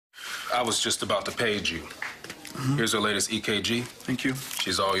I was just about to page you. Here's her latest EKG. Thank you.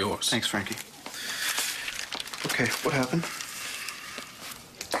 She's all yours. Thanks, Frankie. Okay, what happened?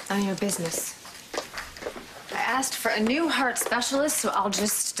 None of your business. I asked for a new heart specialist, so I'll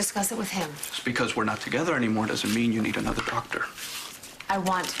just discuss it with him. Just because we're not together anymore doesn't mean you need another doctor. I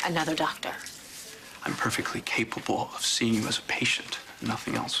want another doctor. I'm perfectly capable of seeing you as a patient,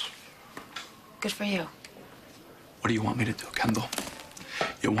 nothing else. Good for you. What do you want me to do, Kendall?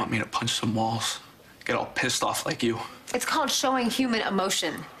 You want me to punch some walls? Get all pissed off like you? It's called showing human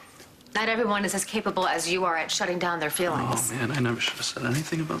emotion. Not everyone is as capable as you are at shutting down their feelings. Oh, man, I never should have said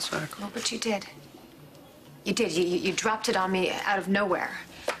anything about Zach. Well, but you did. You did. You dropped it on me out of nowhere.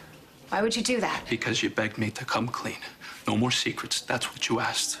 Why would you do that? Because you begged me to come clean. No more secrets. That's what you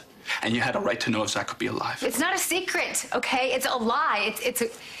asked. And you had a right to know if Zach could be alive. It's not a secret, okay? It's a lie.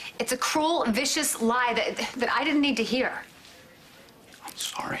 It's a cruel, vicious lie that I didn't need to hear. I'm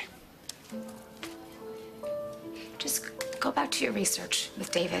sorry. Just go back to your research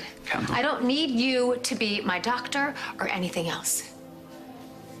with David. Kendall. I don't need you to be my doctor or anything else.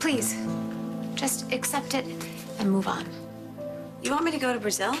 Please, just accept it and move on. You want me to go to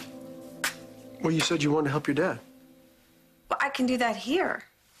Brazil? Well, you said you wanted to help your dad. Well, I can do that here.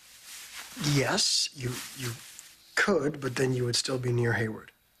 Yes, you could, but then you would still be near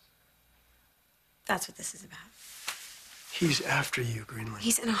Hayward. That's what this is about. He's after you, Greenland.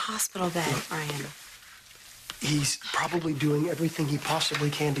 He's in a hospital bed, Ryan. He's probably doing everything he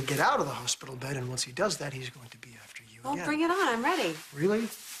possibly can to get out of the hospital bed, and once he does that, he's going to be after you Well, again. bring it on. I'm ready. Really?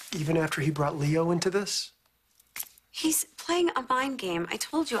 Even after he brought Leo into this? He's playing a mind game. I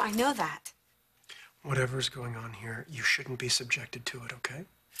told you, I know that. Whatever's going on here, you shouldn't be subjected to it, okay?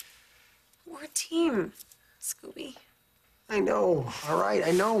 We're a team, Scooby. I know, all right,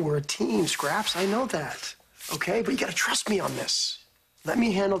 I know, we're a team, Scraps, I know that, okay? But you gotta trust me on this. Let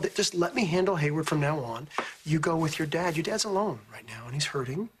me handle it, just let me handle Hayward from now on. You go with your dad. Your dad's alone right now, and he's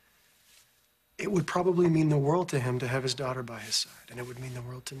hurting. It would probably mean the world to him to have his daughter by his side, and it would mean the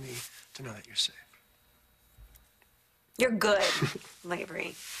world to me to know that you're safe. You're good,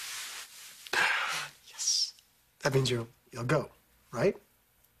 Lavery. Yes. That means you'll go, right?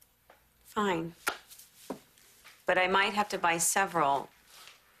 Fine. But I might have to buy several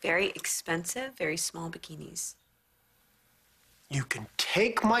very expensive, very small bikinis. You can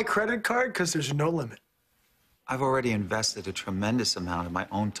take my credit card because there's no limit. I've already invested a tremendous amount of my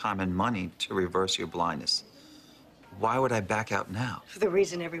own time and money to reverse your blindness. Why would I back out now? For the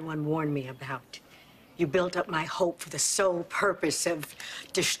reason everyone warned me about. You built up my hope for the sole purpose of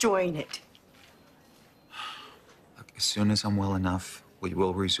destroying it. Look, as soon as I'm well enough, we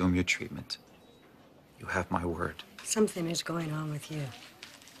will resume your treatment. You have my word. Something is going on with you.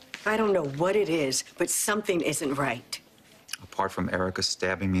 I don't know what it is, but something isn't right. Apart from Erica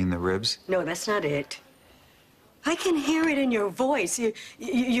stabbing me in the ribs? No, that's not it. I can hear it in your voice.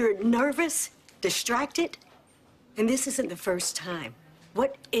 You're nervous, distracted, and this isn't the first time.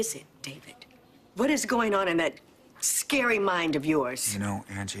 What is it, David? What is going on in that scary mind of yours? You know,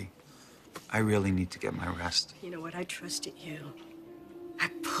 Angie, I really need to get my rest. You know what? I trusted you. I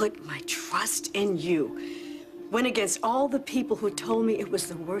put my trust in you. Went against all the people who told me it was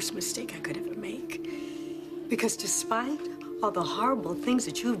the worst mistake I could ever make. Because despite all the horrible things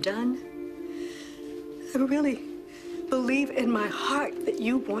that you've done, I really believe in my heart that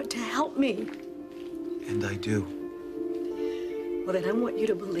you want to help me. And I do. Well, then I want you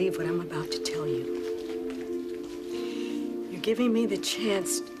to believe what I'm about to tell you. You're giving me the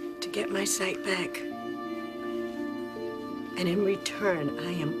chance to get my sight back. And in return,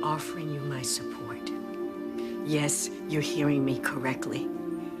 I am offering you my support. Yes, you're hearing me correctly.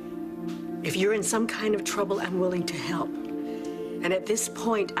 If you're in some kind of trouble, I'm willing to help. And at this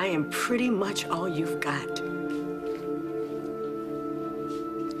point, I am pretty much all you've got.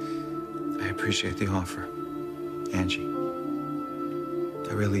 I appreciate the offer, Angie.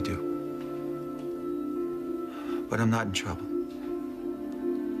 I really do. But I'm not in trouble.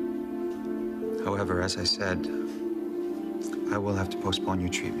 However, as I said, I will have to postpone your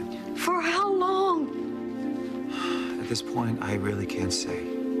treatment. For how long? At this point, I really can't say.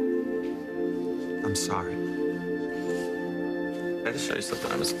 I'm sorry. Can I just show you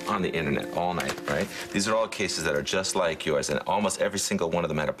something? I was on the internet all night, right? These are all cases that are just like yours, and almost every single one of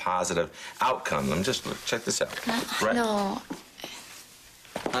them had a positive outcome. Let me just look, check this out. Right? No.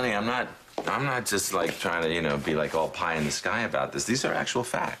 Honey, I'm not just like trying to, you know, be like all pie in the sky about this. These are actual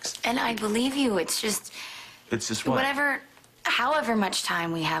facts. And I believe you. It's just what? However much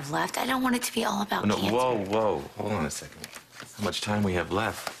time we have left, I don't want it to be all about cancer. Whoa. Hold on a second. How much time we have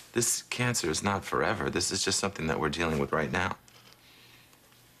left? This cancer is not forever. This is just something that we're dealing with right now.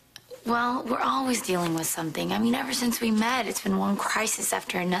 Well, we're always dealing with something. I mean, ever since we met, it's been one crisis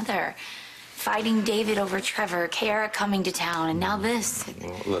after another. Fighting David over Trevor, Kiara coming to town, and now this.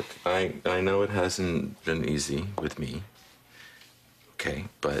 Well, look, I know it hasn't been easy with me. Okay,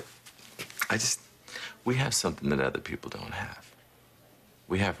 but we have something that other people don't have.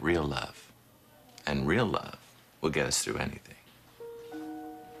 We have real love. And real love will get us through anything.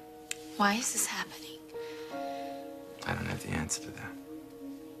 Why is this happening? I don't have the answer to that.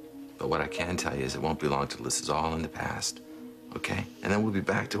 But what I can tell you is it won't be long till this is all in the past, okay? And then we'll be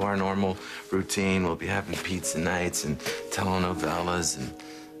back to our normal routine. We'll be having pizza nights and telenovelas and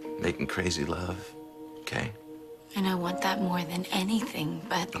making crazy love, okay? And I want that more than anything,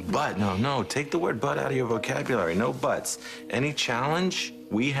 but... But, no, take the word but out of your vocabulary. No buts. Any challenge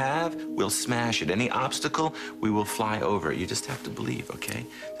we have, we'll smash it. Any obstacle, we will fly over it. You just have to believe, okay?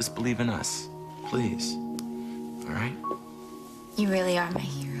 Just believe in us, please. All right? You really are my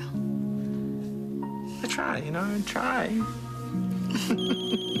hero. I try, I try.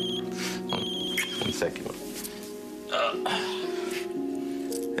 One second.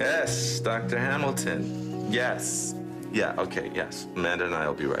 Yes, Dr. Hamilton. Yes. Yeah, okay, yes. Amanda and I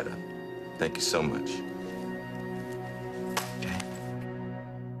will be right up. Thank you so much. Okay.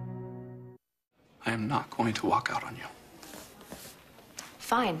 I am not going to walk out on you.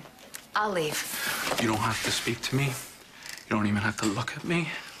 Fine. I'll leave. You don't have to speak to me. You don't even have to look at me.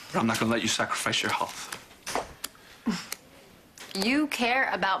 But I'm not going to let you sacrifice your health. You care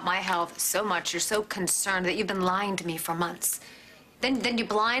about my health so much, you're so concerned that you've been lying to me for months. Then you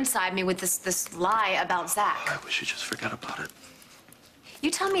blindside me with this lie about Zach. I wish you'd just forget about it.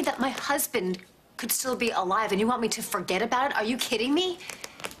 You tell me that my husband could still be alive and you want me to forget about it? Are you kidding me?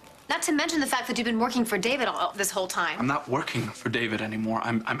 Not to mention the fact that you've been working for David this whole time. I'm not working for David anymore.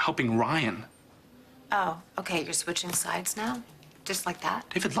 I'm helping Ryan. Oh, okay, you're switching sides now? Just like that?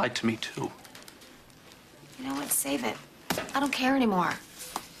 David lied to me, too. You know what? Save it. I don't care anymore.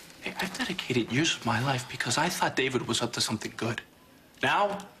 Hey, I've dedicated years of my life because I thought David was up to something good.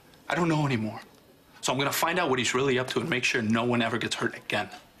 Now, I don't know anymore. So I'm gonna find out what he's really up to and make sure no one ever gets hurt again.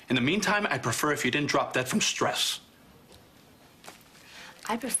 In the meantime, I'd prefer if you didn't drop dead from stress.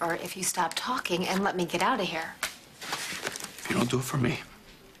 I'd prefer if you stopped talking and let me get out of here. If you don't do it for me,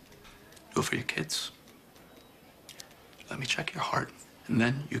 do it for your kids. Let me check your heart, and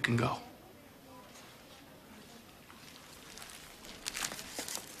then you can go.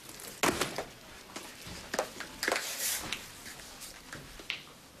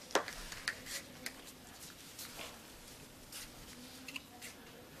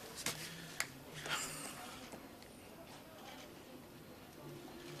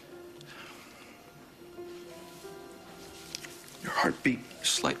 Your heartbeat is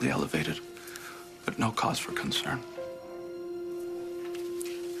slightly elevated, but no cause for concern.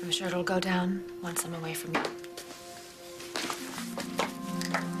 I'm sure it'll go down once I'm away from you.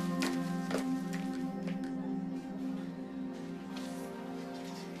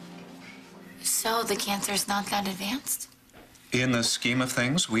 So the cancer's not that advanced? In the scheme of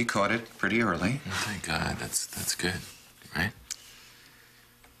things, we caught it pretty early. Oh, thank God. That's good, right?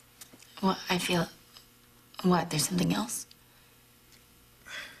 Well, I feel... What, there's something else?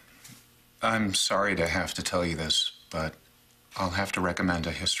 I'm sorry to have to tell you this, but I'll have to recommend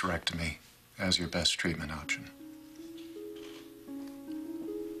a hysterectomy as your best treatment option.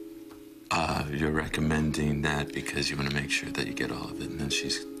 You're recommending that because you want to make sure that you get all of it and then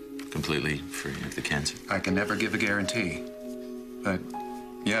she's completely free of the cancer? I can never give a guarantee, but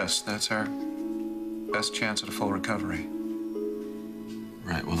yes, that's our best chance at a full recovery.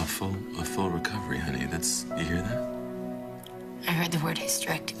 Right, well, a full recovery, honey. You hear that? I heard the word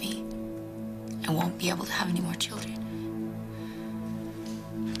hysterectomy. I won't be able to have any more children.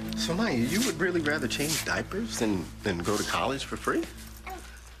 So, Maya, you would really rather change diapers than go to college for free?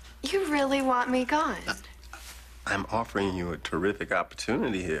 You really want me gone? I'm offering you a terrific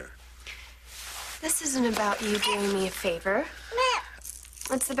opportunity here. This isn't about you doing me a favor.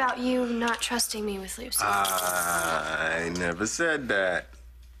 It's about you not trusting me with Lucy. I never said that.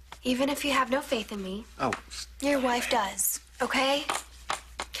 Even if you have no faith in me, Oh. your wife does, okay?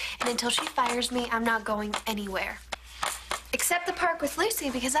 And until she fires me, I'm not going anywhere. Except the park with Lucy,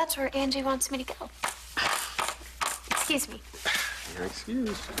 because that's where Angie wants me to go. Excuse me. You're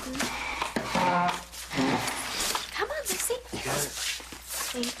excused. Come on, Lucy.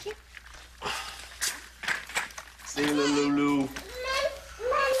 Thank you. See you, Lulu.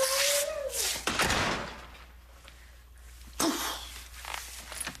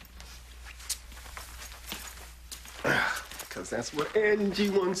 Because that's what Angie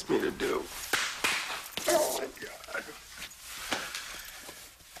wants me to do. Oh, my God.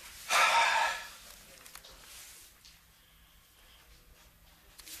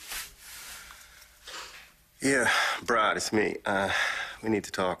 Yeah, Brad, it's me. We need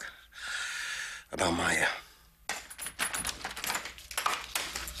to talk about Maya.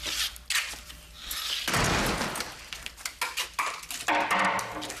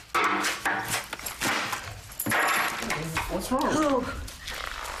 What's wrong? Oh,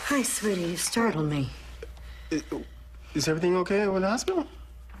 hi, sweetie. You startled me. Is everything okay with the hospital?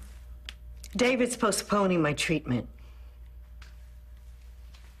 David's postponing my treatment.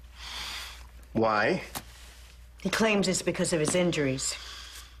 Why? He claims it's because of his injuries.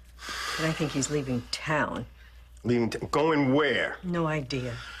 But I think he's leaving town. Going where? No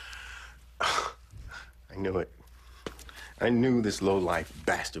idea. I knew it. I knew this low-life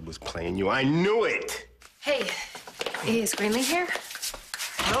bastard was playing you. I knew it! Hey, is Greenlee here?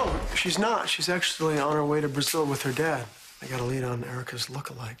 No, she's not. She's actually on her way to Brazil with her dad. I got a lead on Erica's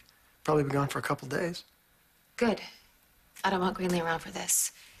look-alike. Probably be gone for a couple days. Good. I don't want Greenlee around for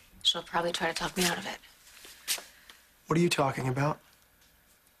this. She'll probably try to talk me out of it. What are you talking about?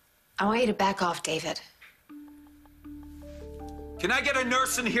 I want you to back off, David. Can I get a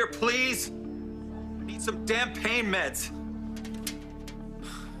nurse in here, please? Need some damn pain meds.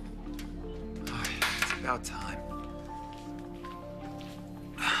 It's about time.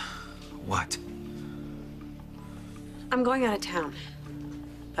 What? I'm going out of town,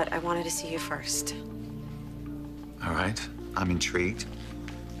 but I wanted to see you first. All right, I'm intrigued.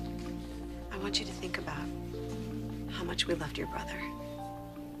 I want you to think about how much we loved your brother,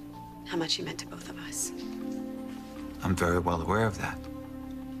 how much he meant to both of us. I'm very well aware of that.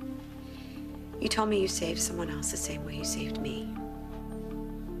 You told me you saved someone else the same way you saved me.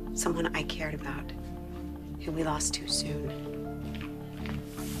 Someone I cared about, who we lost too soon.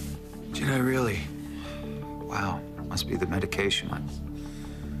 Did I really? Wow, must be the medication.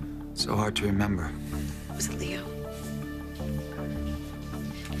 So hard to remember. Was it Leo?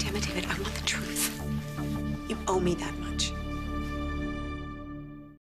 Damn it, David, I want the truth. You owe me that much.